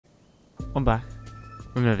I'm back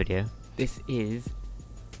with another video. This is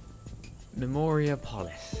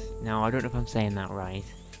Memoriapolis. Now, I don't know if I'm saying that right.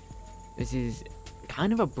 This is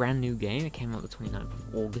kind of a brand new game. It came out the 29th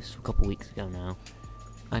of August, a couple weeks ago now.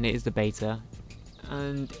 And it is the beta.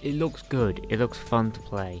 And it looks good. It looks fun to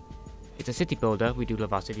play. It's a city builder. We do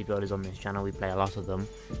love our city builders on this channel. We play a lot of them.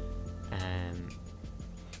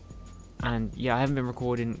 And yeah, I haven't been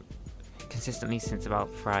recording consistently since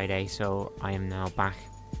about Friday, so I am now back.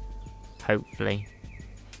 Hopefully,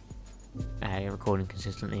 recording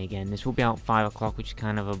consistently again. This will be out 5 o'clock, which is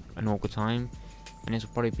kind of an awkward time, and this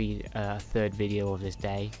will probably be a third video of this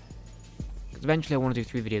day. Because eventually, I want to do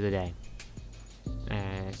 3 videos a day.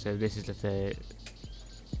 So this is the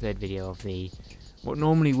third video of the what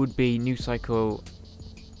normally would be New Cycle,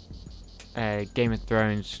 Game of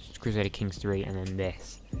Thrones, Crusader Kings 3, and then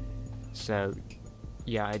this. So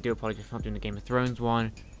yeah, I do apologize for not doing the Game of Thrones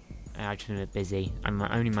one. I've just been a bit busy. I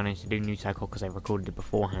only managed to do New Cycle because I recorded it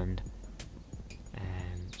beforehand.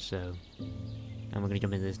 And we're going to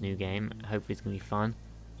jump into this new game. Hopefully it's going to be fun.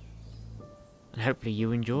 And hopefully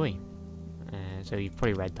you enjoy. So you've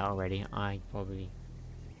probably read that already. I probably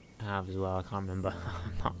have as well. I can't remember.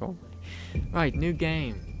 I'm not going to. Right, new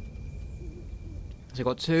game. So we've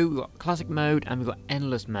got 2. We've got Classic Mode and we've got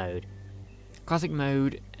Endless Mode. Classic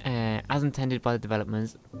Mode, as intended by the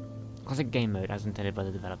developers. Classic game mode as intended by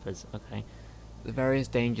the developers, okay. The various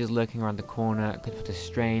dangers lurking around the corner could put a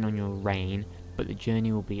strain on your reign, but the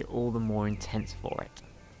journey will be all the more intense for it.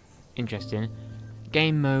 Interesting.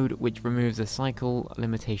 Game mode, which removes the cycle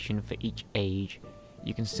limitation for each age.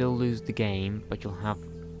 You can still lose the game, but you'll have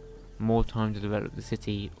more time to develop the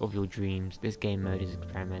city of your dreams. This game mode is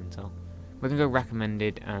experimental. We're going to go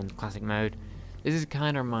recommended and classic mode. This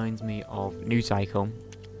kind of reminds me of New Cycle.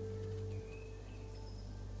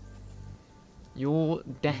 Your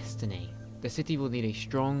destiny. The city will need a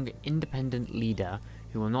strong, independent leader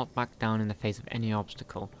who will not back down in the face of any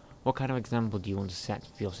obstacle. What kind of example do you want to set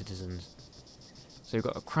for your citizens? So you've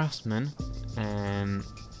got a craftsman,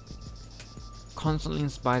 constantly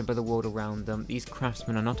inspired by the world around them. These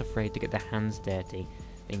craftsmen are not afraid to get their hands dirty.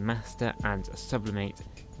 They master and sublimate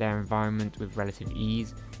their environment with relative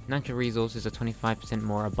ease. Natural resources are 25%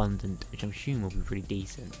 more abundant, which I'm assuming will be pretty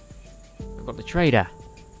decent. I've got the trader.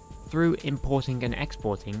 Through importing and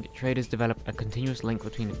exporting, traders develop a continuous link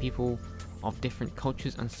between the people of different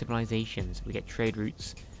cultures and civilizations. We get trade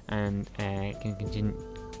routes and can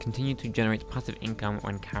continue to generate passive income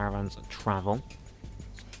when caravans travel.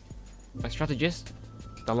 A strategist.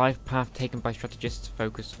 The life path taken by strategists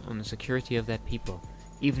focus on the security of their people,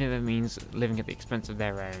 even if it means living at the expense of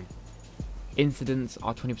their own. Incidents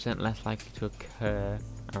are 20% less likely to occur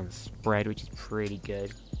and spread, which is pretty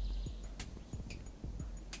good.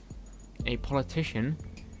 A politician,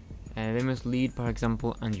 they must lead by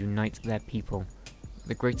example and unite their people.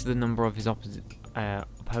 The greater the number of his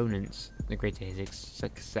opponents, the greater his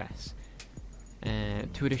success.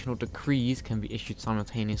 2 additional decrees can be issued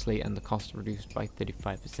simultaneously and the cost reduced by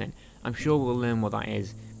 35%. I'm sure we'll learn what that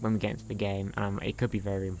is when we get into the game, and it could be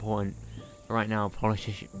very important. But right now,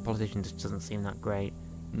 politician just doesn't seem that great.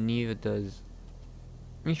 Neither does.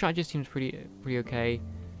 I mean, strategist seems pretty okay.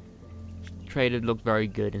 Trader looked very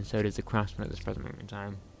good, and so does the craftsman at this present moment in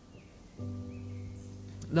time.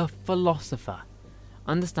 The philosopher.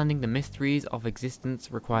 Understanding the mysteries of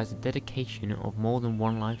existence requires a dedication of more than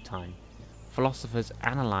one lifetime. Philosophers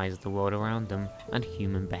analyze the world around them and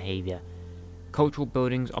human behavior. Cultural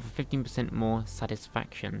buildings offer 15% more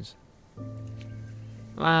satisfactions.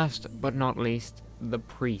 Last but not least, the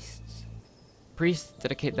priests. Priests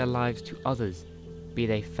dedicate their lives to others, be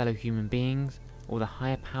they fellow human beings or the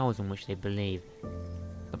higher powers in which they believe.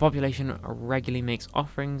 The population regularly makes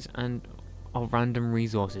offerings and of random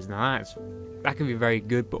resources. Now that can be very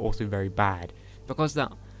good, but also very bad, because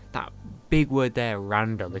that big word there,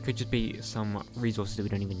 random. It could just be some resources that we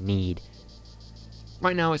don't even need.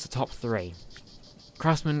 Right now, it's the top 3.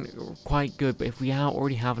 Craftsmen, quite good, but if we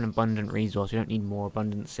already have an abundant resource, we don't need more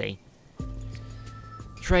abundancy.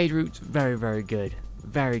 Trade routes, very, very good.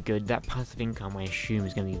 Very good. That passive income, I assume,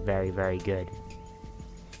 is going to be very, very good.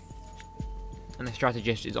 And the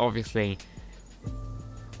strategist is obviously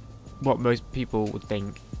what most people would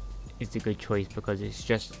think is a good choice because it's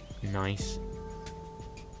just nice.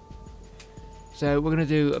 So we're going to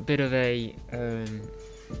do a bit of a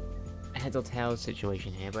heads or tails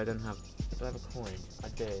situation here, but I don't have... Do I have a coin? I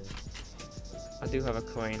do. I do have a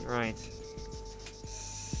coin, right.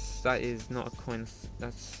 That is not a coin,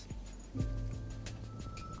 that's...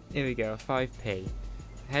 Here we go, 5p.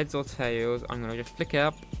 Heads or tails, I'm going to just flick it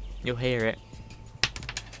up, you'll hear it.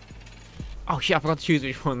 Oh shit, I forgot to choose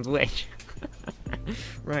which one's which.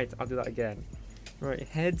 Right, I'll do that again. Right,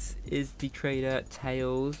 heads is the trader,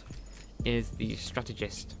 tails is the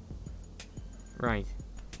strategist. Right.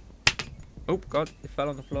 Oh god, it fell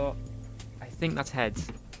on the floor. I think that's heads.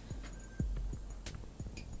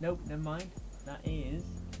 Nope, never mind. That is,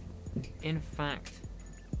 in fact,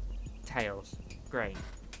 tails. Great.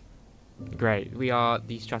 Great, we are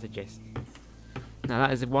the strategist. Now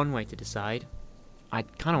that is one way to decide. I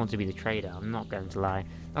kind of want to be the trader, I'm not going to lie.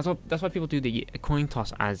 That's why people do the coin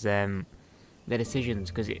toss as their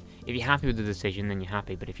decisions, because if you're happy with the decision, then you're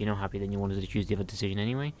happy, but if you're not happy, then you wanted to choose the other decision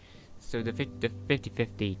anyway. So the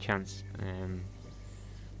 50-50 chance,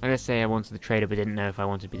 like I say I wanted the trader, but didn't know if I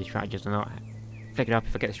wanted to be the strategist or not. Flick it up,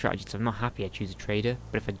 if I get the strategist, if I'm not happy, I choose the trader,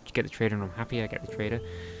 but if I get the trader and I'm happy, I get the trader.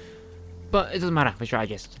 But it doesn't matter for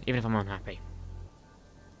strategist, even if I'm unhappy.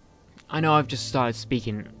 I know I've just started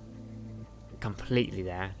speaking completely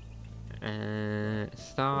there.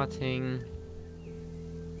 Starting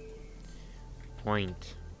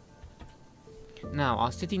point. Now,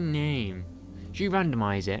 our city name. Should you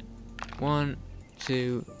randomize it? 1,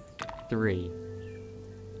 2, 3.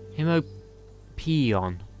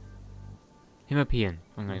 Himopeon.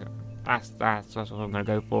 That's what I'm gonna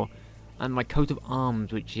go for. And my coat of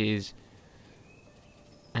arms, which is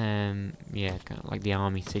yeah, kind of like the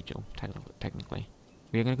army sigil, technically.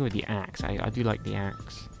 We're gonna go with the axe. I do like the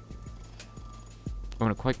axe. I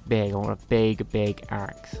want it quite big. I want a big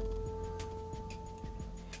axe.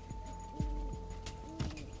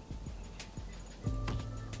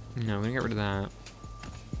 No, we're gonna get rid of that.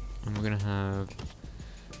 And we're gonna have...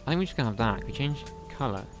 I think we're just gonna have that. Can we change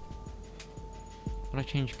colour? Can I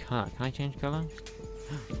change colour? Can I change colour?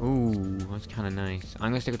 Ooh, that's kind of nice.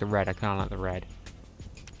 I'm gonna stick with the red. I kind of like the red.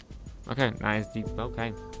 Okay, that is the...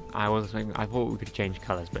 Okay. I thought we could change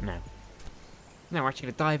colours, but no. No, we're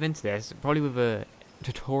actually gonna dive into this, probably with a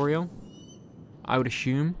tutorial, I would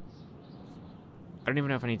assume. I don't even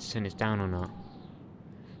know if I need to turn this down or not.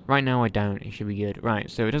 Right now I don't, it should be good. Right,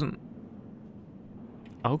 so it doesn't...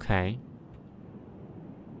 Okay.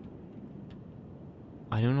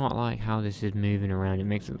 I do not like how this is moving around, it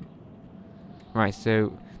makes it... Right,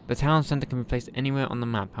 so the town centre can be placed anywhere on the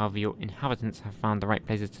map, however your inhabitants have found the right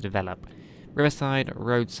places to develop. Riverside,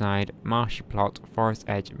 roadside, marshy plot, forest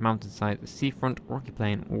edge, mountainside, seafront, rocky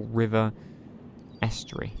plain, or river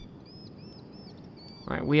estuary.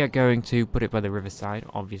 Right, we are going to put it by the riverside,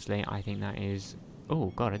 obviously. I think that is...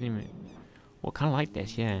 Oh god, I didn't even... Well, kind of like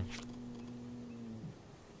this, yeah.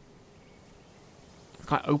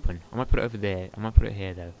 Quite open. I might put it over there. I might put it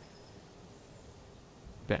here, though.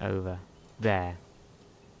 Bit over. There.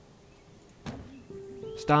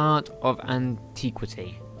 Start of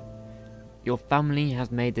Antiquity. Your family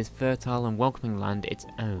has made this fertile and welcoming land its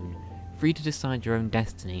own. Free to decide your own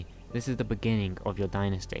destiny, this is the beginning of your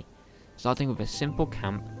dynasty. Starting with a simple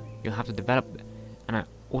camp, you'll have to develop an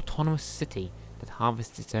autonomous city that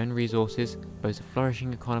harvests its own resources, boasts a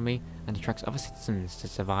flourishing economy, and attracts other citizens to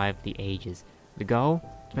survive the ages. The goal?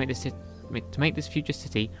 To make this future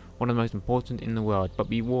city one of the most important in the world, but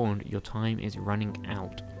be warned, your time is running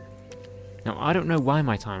out. Now, I don't know why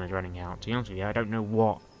my time is running out, to be honest with you. I don't know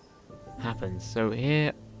what happens. So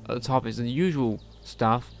here at the top is the usual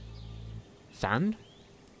stuff. Sand?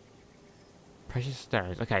 Precious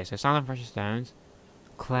stones. Okay, so sand and precious stones.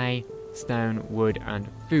 Clay, stone, wood, and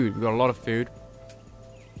food. We've got a lot of food.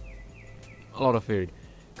 A lot of food.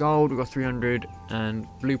 Gold, we've got 300, and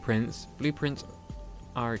blueprints. Blueprints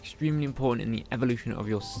are extremely important in the evolution of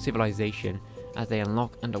your civilization as they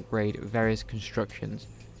unlock and upgrade various constructions.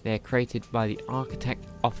 They are created by the Architect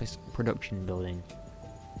Office Production Building.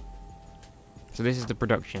 So this is the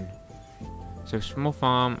production. So small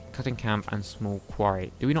farm, cutting camp, and small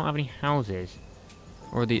quarry. Do we not have any houses?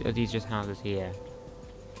 Or are these just houses here?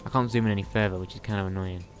 I can't zoom in any further, which is kind of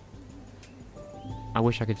annoying. I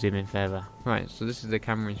wish I could zoom in further. Right, so this is the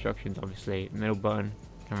camera instructions, obviously. Middle button,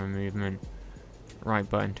 camera movement. Right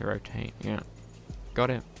button to rotate. Yeah. Got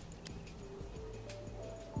it.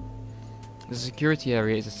 The security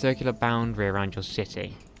area is a circular boundary around your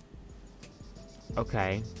city.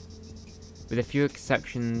 Okay. With a few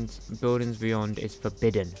exceptions, buildings beyond is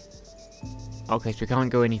forbidden. Okay, so we can't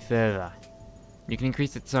go any further. You can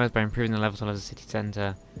increase its size by improving the level of the city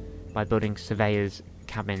centre by building surveyors'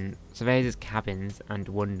 cabins and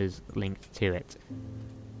wonders linked to it.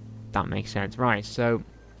 That makes sense. Right, so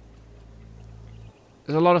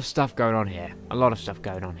there's a lot of stuff going on here.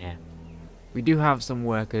 We do have some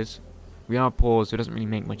workers. We are poor, so it doesn't really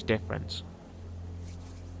make much difference.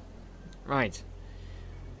 Right.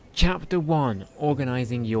 Chapter 1.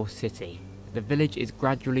 Organising your city. The village is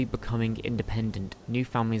gradually becoming independent. New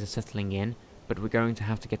families are settling in, but we're going to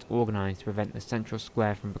have to get organised to prevent the central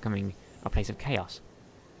square from becoming a place of chaos.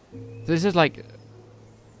 So this is like,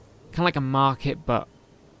 kind of like a market, but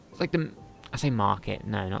it's like the, I say market,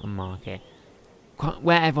 no, not the market,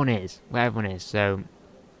 where everyone is, so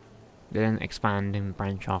they then expand and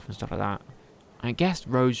branch off and stuff like that. I guess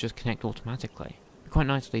roads just connect automatically. Quite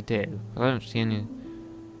nice if they do. I don't see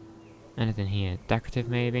anything here. Decorative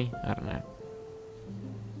maybe? I don't know.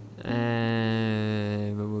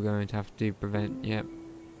 But we're going to have to prevent, yep.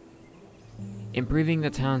 Improving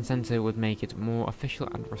the town centre would make it more official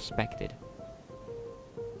and respected.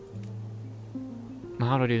 Well,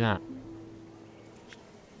 how do I do that?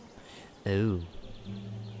 Oh.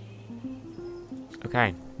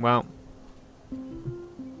 Okay, well.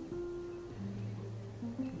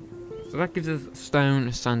 So that gives us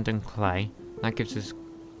stone, sand and clay. That gives us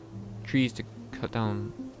trees to cut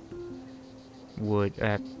down wood,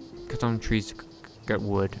 cut down trees to get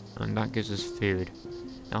wood, and that gives us food.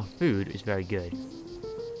 Now food is very good.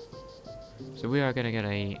 So we are going to get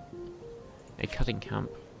a cutting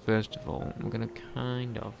camp first of all. We're going to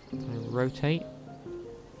kind of rotate.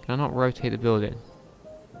 Can I not rotate the building?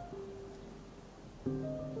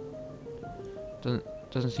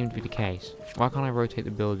 Doesn't seem to be the case. Why can't I rotate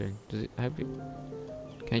the building? Does it? I hope it.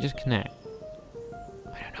 Can I just connect?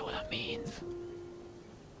 I don't know what that means.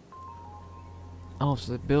 Oh,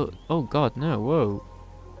 so the build. Oh God, no! Whoa.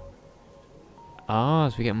 Ah,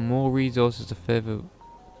 so we get more resources the further.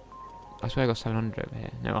 I swear I got 700 over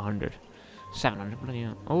here. No, 100. 700. Bloody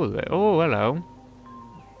hell. Oh, hello.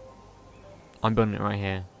 I'm building it right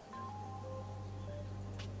here.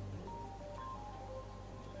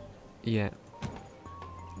 Yeah.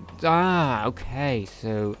 Ah, okay,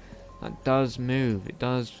 so that does move. It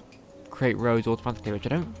does create roads automatically, which I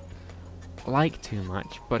don't like too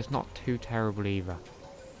much, but it's not too terrible either.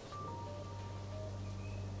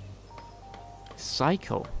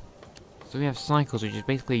 Cycle. So we have cycles, which is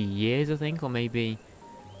basically years, I think, or maybe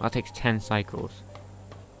that takes 10 cycles.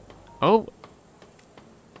 Oh!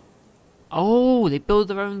 Oh, they build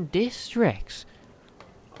their own districts.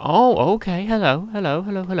 Oh, okay. Hello.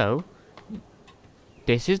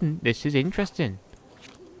 This is interesting.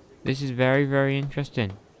 This is very, very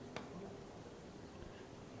interesting.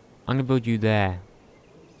 I'm gonna build you there.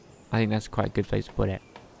 I think that's quite a good place to put it.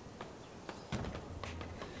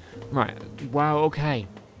 Right. Wow. Okay.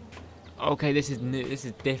 Okay. This is new. This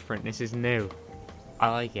is different. This is new. I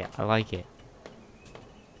like it. I like it.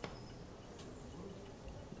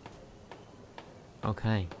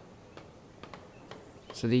 Okay.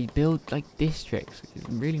 So they build like districts. It's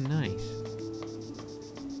really nice.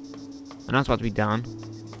 And that's about to be done.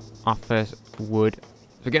 Our first wood.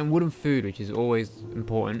 So we're getting wood and food, which is always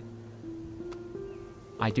important.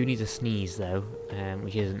 I do need to sneeze though,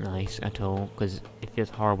 which isn't nice at all because it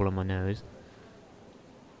feels horrible on my nose.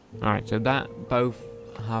 Alright, so that both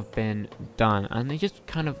have been done, and they just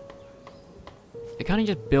kind of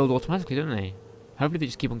just build automatically, don't they? Hopefully they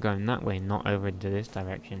just keep on going that way, not over into this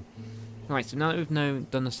direction. Alright, so now that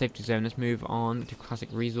we've done the safety zone, let's move on to classic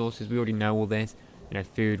resources. We already know all this. You know,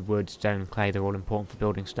 food, wood, stone, clay, they're all important for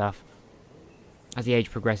building stuff. As the age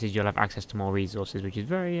progresses, you'll have access to more resources, which is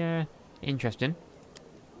very interesting.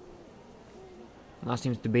 And that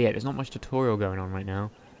seems to be it. There's not much tutorial going on right now.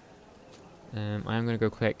 I am going to go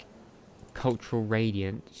click Cultural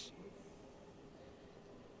Radiance.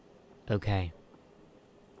 Okay.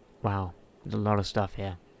 Wow, there's a lot of stuff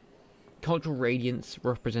here. Cultural Radiance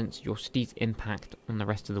represents your city's impact on the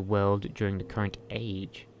rest of the world during the current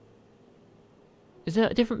age. Is there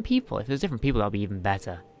different people? If there's different people, that'll be even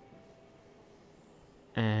better.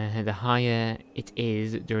 The higher it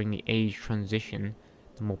is during the age transition,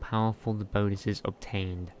 the more powerful the bonuses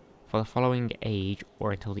obtained for the following age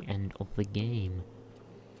or until the end of the game.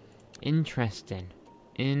 Interesting.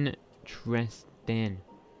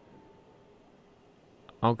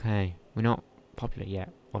 Okay, we're not popular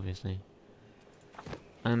yet, obviously.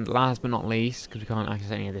 And last but not least, because we can't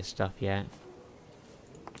access any of this stuff yet,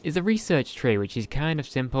 is the research tree, which is kind of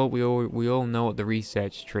simple. We all know what the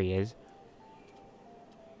research tree is.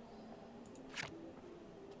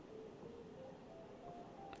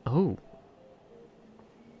 Oh.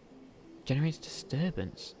 Generates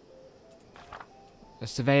disturbance. A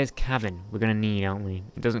surveyor's cabin we're going to need, aren't we?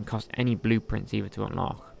 It doesn't cost any blueprints either to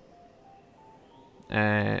unlock.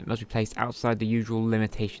 It must be placed outside the usual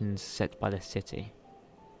limitations set by the city.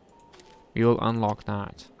 We will unlock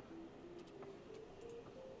that.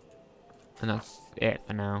 And that's it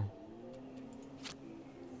for now.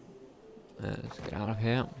 Let's get out of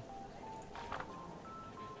here.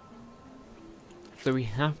 So we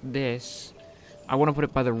have this. I want to put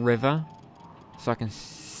it by the river so I can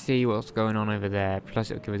see what's going on over there.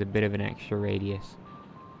 Plus it'll give us a bit of an extra radius.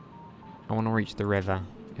 I want to reach the river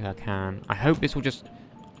if I can. I hope this will just...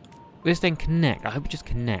 This thing connect. I hope it just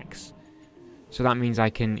connects. So that means I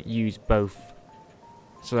can use both.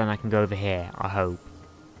 So then I can go over here, I hope.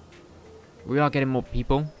 We are getting more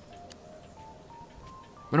people.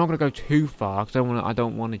 We're not going to go too far, because I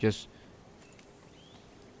don't want to just...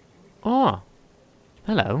 Oh!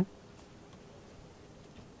 Hello.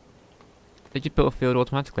 They just built a field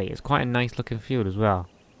automatically. It's quite a nice looking field as well.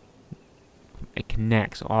 It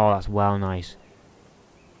connects. Oh, that's well nice.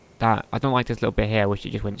 That I don't like this little bit here. I wish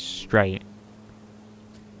it just went straight.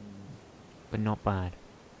 But not bad.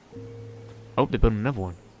 Oh, they're building another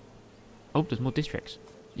one. Oh, there's more districts.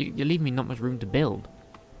 You're leaving me not much room to build.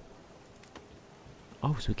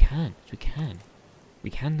 Oh, so we can. So we can. We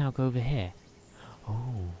can now go over here.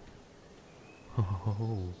 Oh.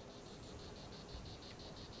 Oh.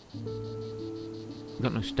 We've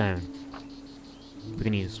got no stone. We're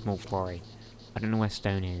gonna use a small quarry. I don't know where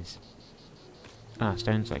stone is. Ah,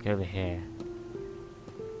 stone's like over here.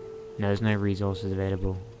 No, there's no resources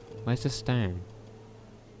available. Where's the stone?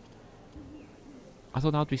 I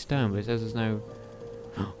thought that would be stone, but it says there's no...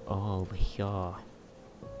 Oh, over here.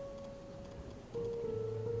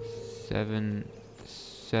 7,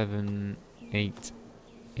 7, 8.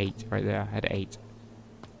 8, right there. I had 8.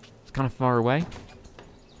 It's kind of far away.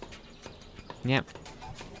 Yep.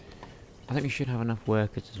 I think we should have enough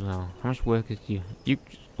workers as well. How much workers do you...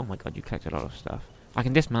 Oh my god, you collect a lot of stuff. I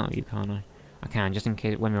can dismantle you, can't I? I can, just in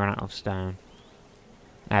case when we run out of stone.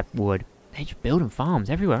 Wood. They're just building farms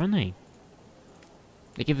everywhere, aren't they?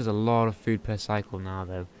 They give us a lot of food per cycle now,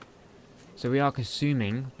 though. So we are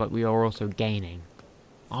consuming, but we are also gaining.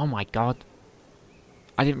 Oh my god.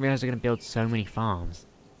 I didn't realize they're going to build so many farms.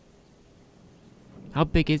 How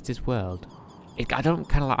big is this world? I don't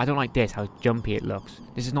like this, how jumpy it looks.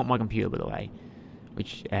 This is not my computer, by the way.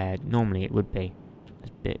 Which, normally it would be.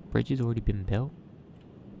 This bridge has already been built.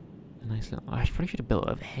 A nice little... I probably should have built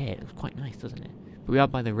it over here. It was quite nice, doesn't it? But we are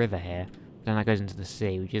by the river here. Then that goes into the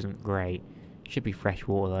sea, which isn't great. Should be fresh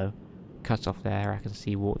water, though. Cuts off there, I can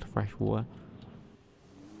see water, fresh water.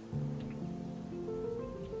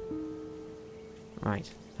 Right.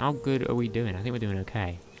 How good are we doing? I think we're doing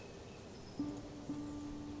okay.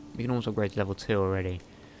 We can also upgrade to level 2 already.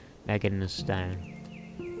 They're getting the stone.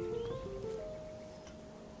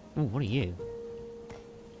 Oh, what are you?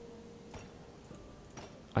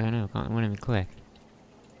 I don't know, I can't even click.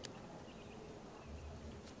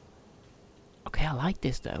 Okay, I like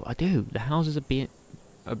this though, I do. The houses are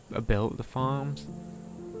built, the farms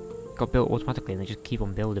got built automatically and they just keep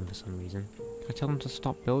on building for some reason. Can I tell them to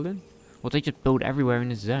stop building? Well, they just build everywhere in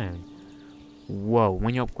the zone. Whoa,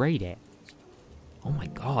 when you upgrade it. Oh my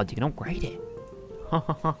god, you can upgrade it.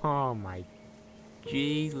 Oh my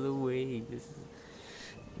jeez Louise.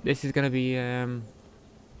 This is gonna be a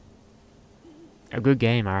good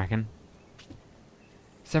game, I reckon.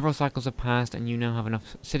 Several cycles have passed and you now have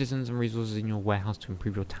enough citizens and resources in your warehouse to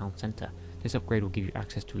improve your town centre. This upgrade will give you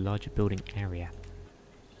access to a larger building area.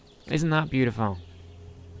 Isn't that beautiful?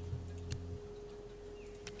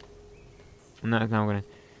 And that is now gonna...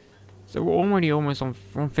 So we're already almost on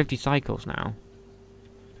 50 cycles now.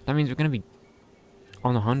 That means we're gonna be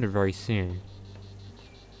on 100 very soon.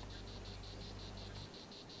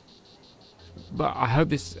 But I hope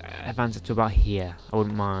this advances to about here. I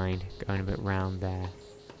wouldn't mind going a bit round there.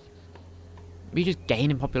 We're just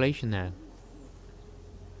gaining population though.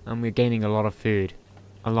 And we're gaining a lot of food.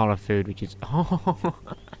 A lot of food, which is... Oh,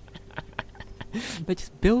 they're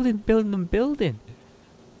just building.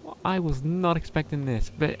 Well, I was not expecting this.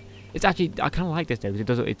 But it's actually... I kind of like this though, because it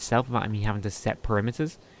does it itself without me having to set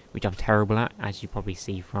perimeters. Which I'm terrible at, as you probably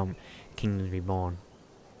see from Kingdoms Reborn.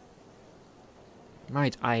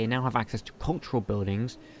 Right, I now have access to cultural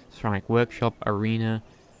buildings. Ceramic workshop, arena.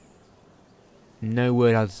 No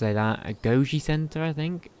word how to say that. A Goji Center, I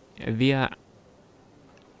think. Via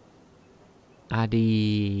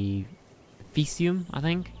Adificium, I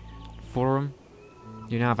think. Forum.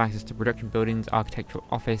 You now have access to production buildings, architectural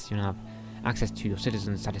office. You now have access to your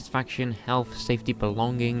citizens' satisfaction, health, safety,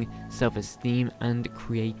 belonging, self-esteem, and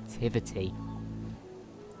creativity.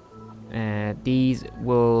 These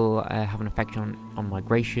will have an effect on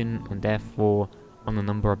migration and therefore on the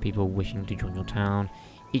number of people wishing to join your town.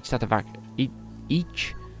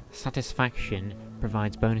 Each satisfaction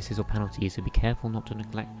provides bonuses or penalties, so be careful not to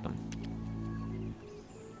neglect them.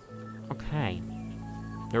 Okay.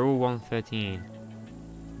 They're all 113.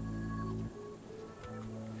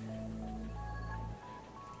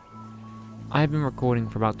 I've been recording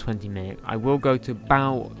for about 20 minutes. I will go to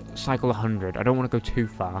about cycle 100. I don't want to go too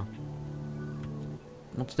far.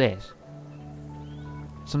 What's this?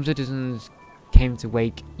 Some citizens came to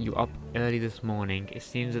wake you up early this morning. It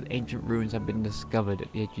seems that ancient ruins have been discovered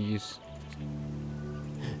at the edge of use.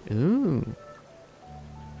 Ooh.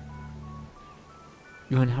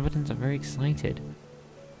 Your inhabitants are very excited.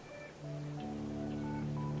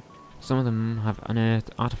 Some of them have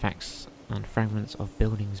unearthed artifacts and fragments of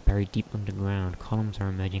buildings buried deep underground. Columns are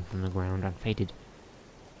emerging from the ground and faded.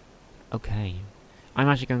 Okay. I'm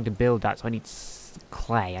actually going to build that, so I need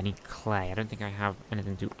clay. I need clay. I don't think I have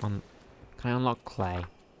anything to Can I unlock clay?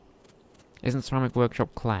 Isn't Ceramic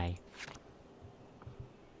Workshop clay?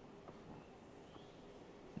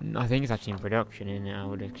 I think it's actually in production, isn't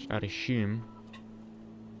it? I'd assume.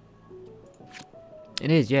 It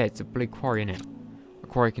is, yeah. It's a blue quarry, isn't it? A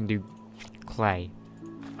quarry can do clay.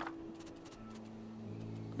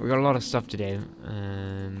 We've got a lot of stuff to do.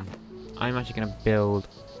 I'm actually going to build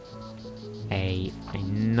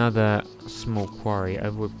another small quarry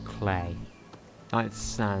over with clay. That's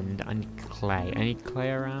sand. I need clay. Any clay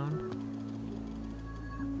around?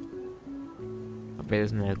 I bet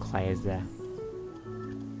there's no clay, is there?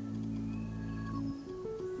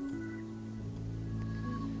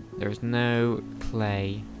 There is no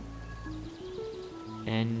clay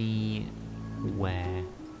anywhere.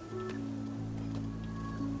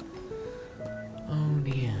 Oh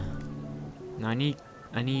dear. Now I need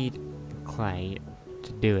clay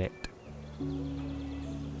to do it.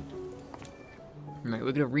 Right,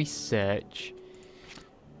 we're gonna research.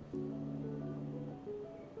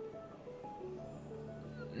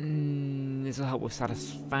 This will help with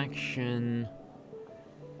satisfaction.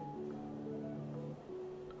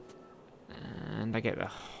 And I get the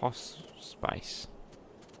hospice.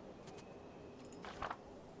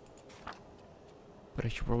 But I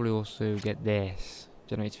should probably also get this.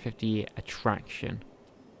 Generates 50 attraction.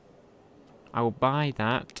 I will buy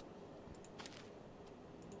that.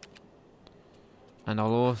 And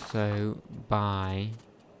I'll also buy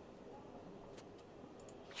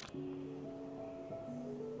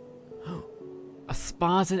a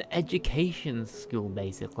Spartan education school,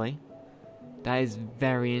 basically. That is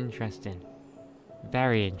very interesting.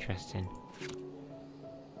 Very interesting.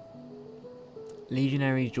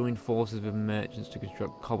 Legionaries joined forces with merchants to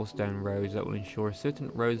construct cobblestone roads that will ensure a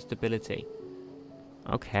certain road stability.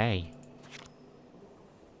 Okay.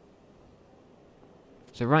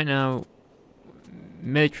 So right now,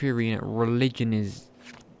 military arena, religion is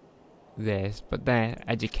this, but their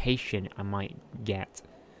education I might get.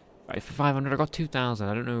 Right, for 500, I got 2,000.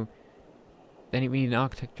 I don't know. Then we need an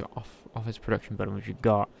architecture office production building, which we've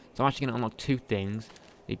got. So I'm actually going to unlock two things.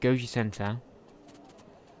 The Goji Center.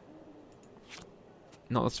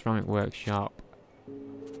 Not the Ceramic Workshop.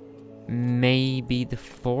 Maybe the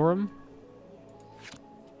Forum?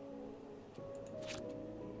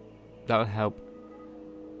 That will help.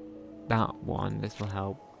 That one. This will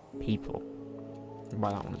help people. I'll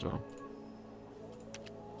buy that one as well.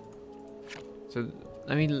 So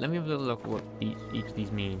let me have a little look at what each of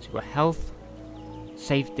these means. We've got health,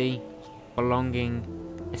 safety, belonging,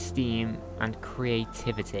 esteem, and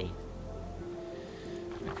creativity.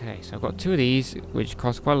 Okay, so I've got two of these, which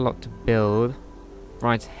cost quite a lot to build.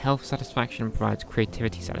 Provides health satisfaction and provides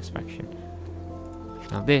creativity satisfaction.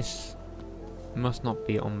 Now this must not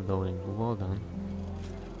be on building. Well done.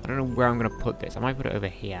 I don't know where I'm going to put this. I might put it over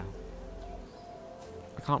here.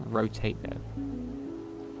 I can't rotate though.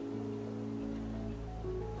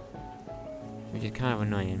 Which is kind of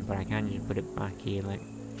annoying, but I can just put it back here like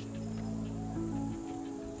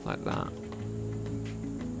that.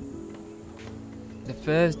 The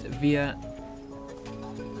first via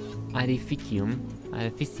edificium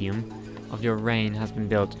of your reign has been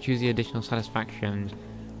built. Choose the additional satisfactions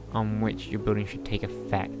on which your building should take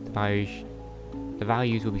effect. The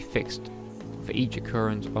values will be fixed for each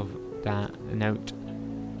occurrence of that note.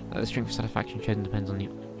 The strength of satisfaction chosen depends on the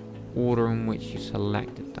order in which you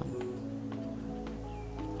selected them.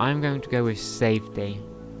 I'm going to go with safety.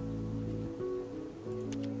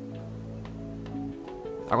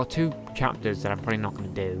 I've got two chapters that I'm probably not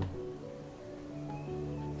going to do.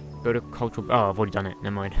 Go to cultural... Oh, I've already done it.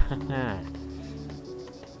 Never mind.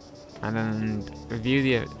 And then review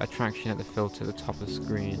the attraction at the filter at the top of the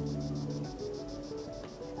screen.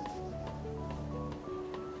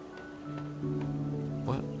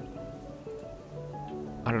 What?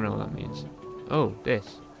 I don't know what that means. Oh,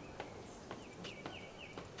 this.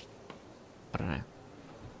 I don't know.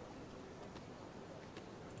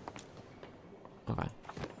 Okay.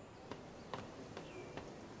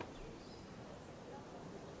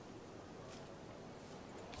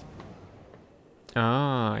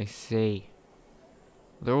 Ah, I see.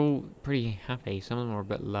 They're all pretty happy. Some of them are a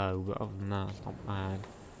bit low, but other than that, it's not bad.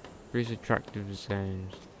 Pretty attractive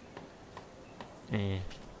zones. Eh.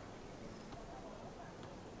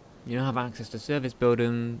 You don't have access to service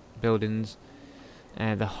buildings.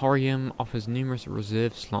 The Horium offers numerous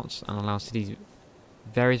reserve slots and allows cities'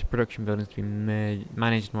 various production buildings to be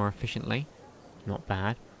managed more efficiently. Not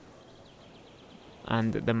bad.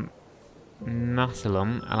 And the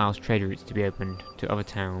Masalum allows trade routes to be opened to other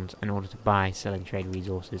towns in order to buy, sell and trade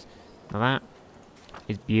resources. Now that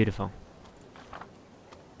is beautiful.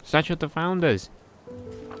 Statue of the Founders.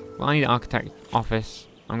 Well, I need an architect office.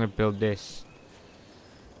 I'm going to build this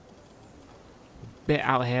bit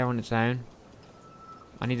out here on its own.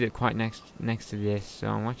 I need it quite next to this, so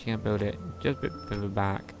I'm actually going to build it just a bit further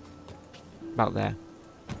back. About there.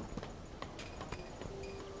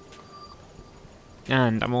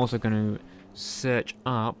 And I'm also going to search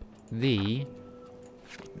up the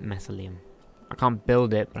Mesoleum. I can't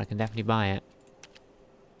build it, but I can definitely buy it.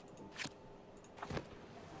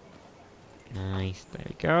 Nice, there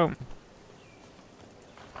we go.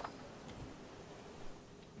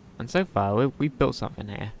 And so far, we've built something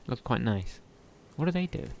here. Looks quite nice. What do they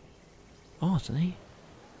do? Oh, so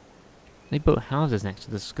they built houses next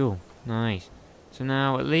to the school. Nice. So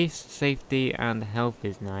now, at least safety and health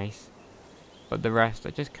is nice. But the rest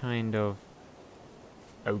are just kind of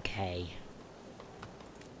okay.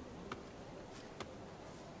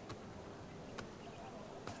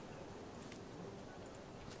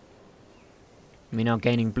 We're now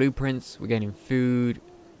gaining blueprints, we're gaining food,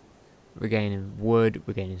 we're gaining wood,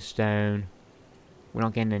 we're gaining stone. We're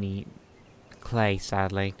not getting any clay,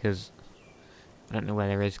 sadly, because I don't know where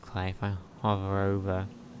there is clay. If I hover over,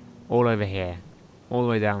 all over here, all the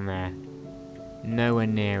way down there, nowhere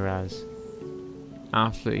near us.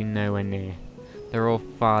 Absolutely nowhere near. They're all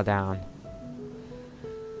far down.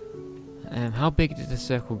 How big did the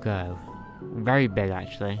circle go? Very big,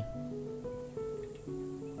 actually.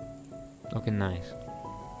 Looking nice.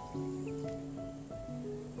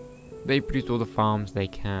 They produced all the farms they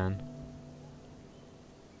can.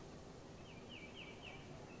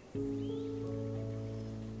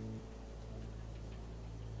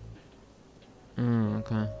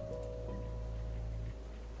 Okay.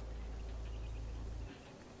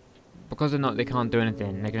 Because they can't do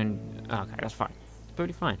anything. They're going. Okay, that's fine.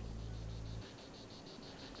 Totally fine.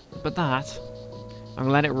 But that, I'm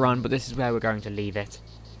gonna let it run. But this is where we're going to leave it.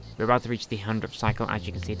 We're about to reach the 100th cycle, as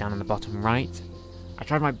you can see down on the bottom right. I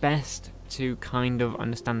tried my best to kind of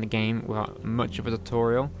understand the game without much of a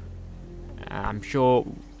tutorial. I'm sure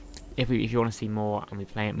if you want to see more and we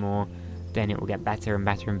play it more, then it will get better and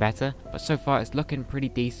better and better. But so far, it's looking pretty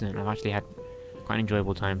decent. I've actually had quite an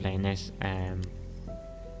enjoyable time playing this.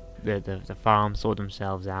 The farms sort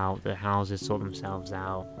themselves out, the houses sort themselves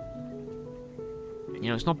out. You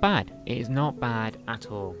know, it's not bad. It is not bad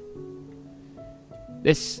at all.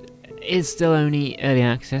 This is still only early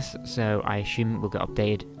access, so I assume it will get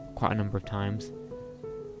updated quite a number of times.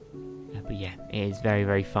 But yeah, it is very,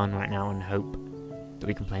 very fun right now, and hope that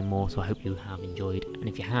we can play more, so I hope you have enjoyed. And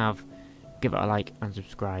if you have, give it a like and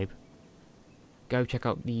subscribe. Go check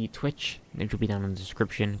out the Twitch, it will be down in the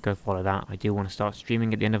description. Go follow that. I do want to start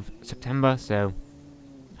streaming at the end of September, so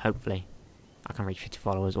hopefully I can reach 50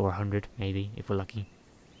 followers, or 100 maybe, if we're lucky.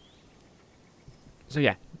 So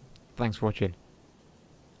yeah, thanks for watching,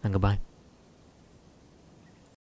 and goodbye.